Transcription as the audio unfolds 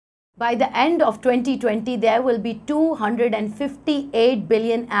By the end of 2020, there will be 258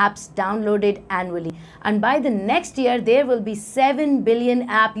 billion apps downloaded annually. And by the next year, there will be 7 billion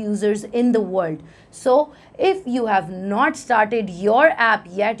app users in the world. So if you have not started your app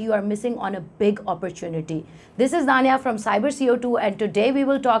yet, you are missing on a big opportunity. This is Dania from Cyber CO2, and today we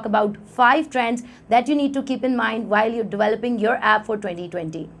will talk about 5 trends that you need to keep in mind while you're developing your app for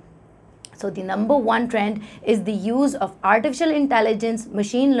 2020. So the number 1 trend is the use of artificial intelligence,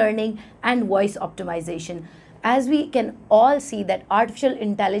 machine learning, and voice optimization. As we can all see that artificial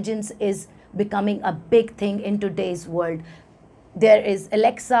intelligence is becoming a big thing in today's world. There is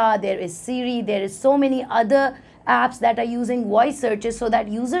Alexa, there is Siri, there is so many other apps that are using voice searches so that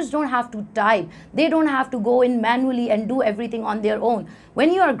users don't have to type. They don't have to go in manually and do everything on their own.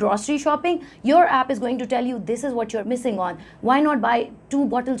 When you are grocery shopping, your app is going to tell you this is what you're missing on. Why not buy 2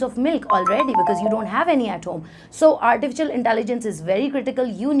 bottles of milk already because you don't have any at home? So artificial intelligence is very critical.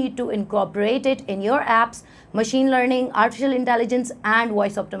 You need to incorporate it in your apps, machine learning, artificial intelligence, and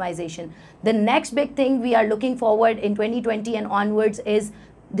voice optimization. The next big thing we are looking forward in 2020 and onwards is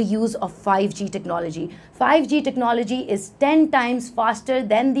the use of 5G technology. 5G technology is 10 times faster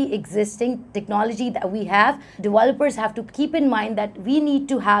than the existing technology that we have. Developers have to keep in mind that we need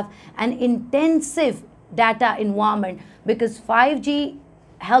to have an intensive data environment because 5G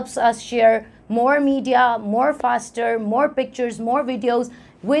helps us share more media, more faster, more pictures, more videos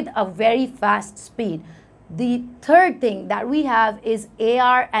with a very fast speed. The third thing that we have is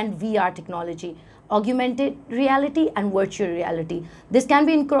AR and VR technology. Augmented reality and virtual reality. This can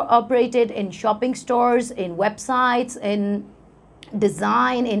be incorporated in shopping stores, in websites, in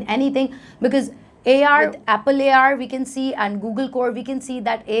design, in anything, because AR, with Apple AR we can see, and Google Core we can see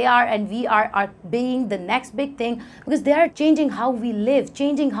that AR and VR are being the next big thing because they are changing how we live,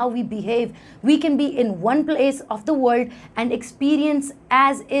 changing how we behave. We can be in one place of the world and experience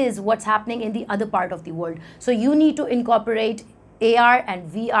as is what's happening in the other part of the world. So you need to incorporate AR and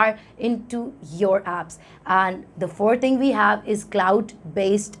VR into your apps. And the fourth thing we have is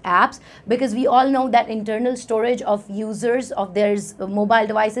cloud-based apps, because we all know that internal storage of users of their mobile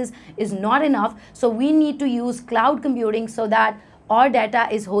devices is not enough. So we need to use cloud computing so that our data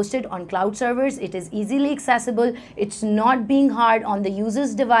is hosted on cloud servers. It is easily accessible. It's not being hard on the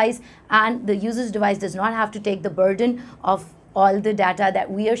user's device, and the user's device does not have to take the burden of all the data that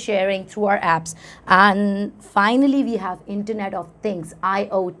we are sharing through our apps. And finally, we have Internet of Things,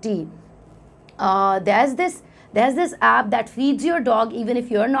 IoT. There's this app that feeds your dog even if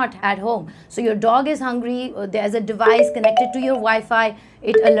you're not at home. So your dog is hungry, there's a device connected to your Wi-Fi,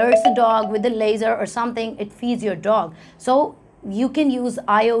 it alerts the dog with a laser or something, it feeds your dog. So you can use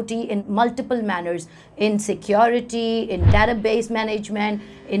IoT in multiple manners, in security, in database management,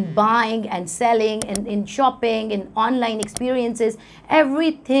 in buying and selling, in shopping, in online experiences.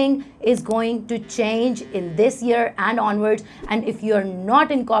 Everything is going to change in this year and onwards. And if you're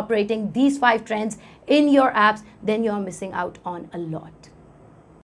not incorporating these 5 trends in your apps, then you're missing out on a lot.